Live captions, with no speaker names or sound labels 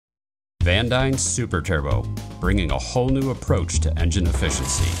VanDyne SuperTurbo, bringing a whole new approach to engine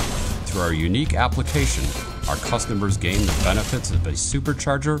efficiency. Through our unique application, our customers gain the benefits of a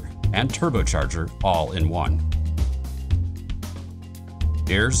supercharger and turbocharger all in one.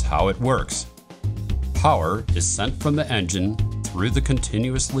 Here's how it works. Power is sent from the engine through the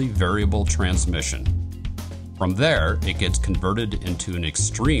continuously variable transmission. From there, it gets converted into an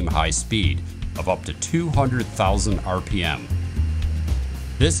extreme high speed of up to 200,000 RPM.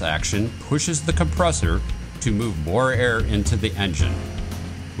 This action pushes the compressor to move more air into the engine.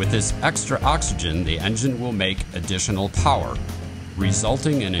 With this extra oxygen, the engine will make additional power,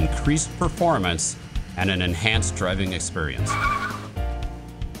 resulting in increased performance and an enhanced driving experience.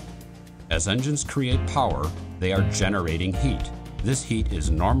 As engines create power, they are generating heat. This heat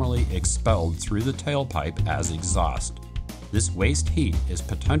is normally expelled through the tailpipe as exhaust. This waste heat is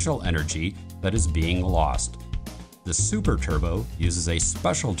potential energy that is being lost. The SuperTurbo uses a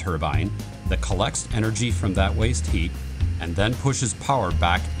special turbine that collects energy from that waste heat and then pushes power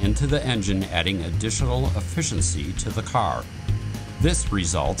back into the engine, adding additional efficiency to the car. This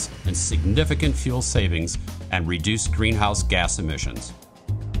results in significant fuel savings and reduced greenhouse gas emissions.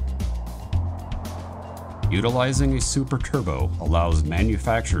 Utilizing a SuperTurbo allows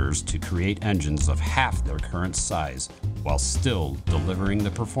manufacturers to create engines of half their current size while still delivering the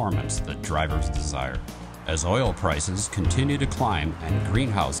performance that drivers desire. As oil prices continue to climb and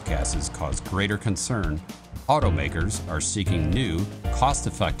greenhouse gases cause greater concern, automakers are seeking new,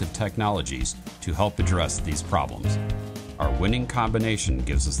 cost-effective technologies to help address these problems. Our winning combination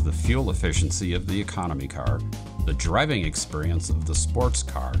gives us the fuel efficiency of the economy car, the driving experience of the sports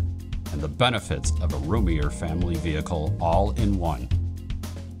car, and the benefits of a roomier family vehicle all in one.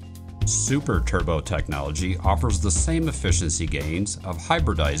 SuperTurbo technology offers the same efficiency gains of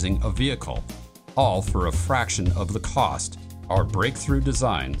hybridizing a vehicle, all for a fraction of the cost. Our breakthrough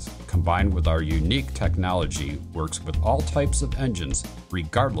designs, combined with our unique technology, works with all types of engines,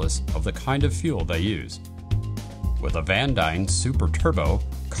 regardless of the kind of fuel they use. With a VanDyne SuperTurbo,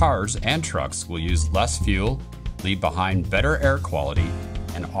 cars and trucks will use less fuel, leave behind better air quality,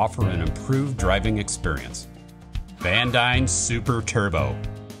 and offer an improved driving experience. VanDyne SuperTurbo,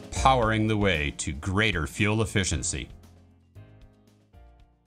 powering the way to greater fuel efficiency.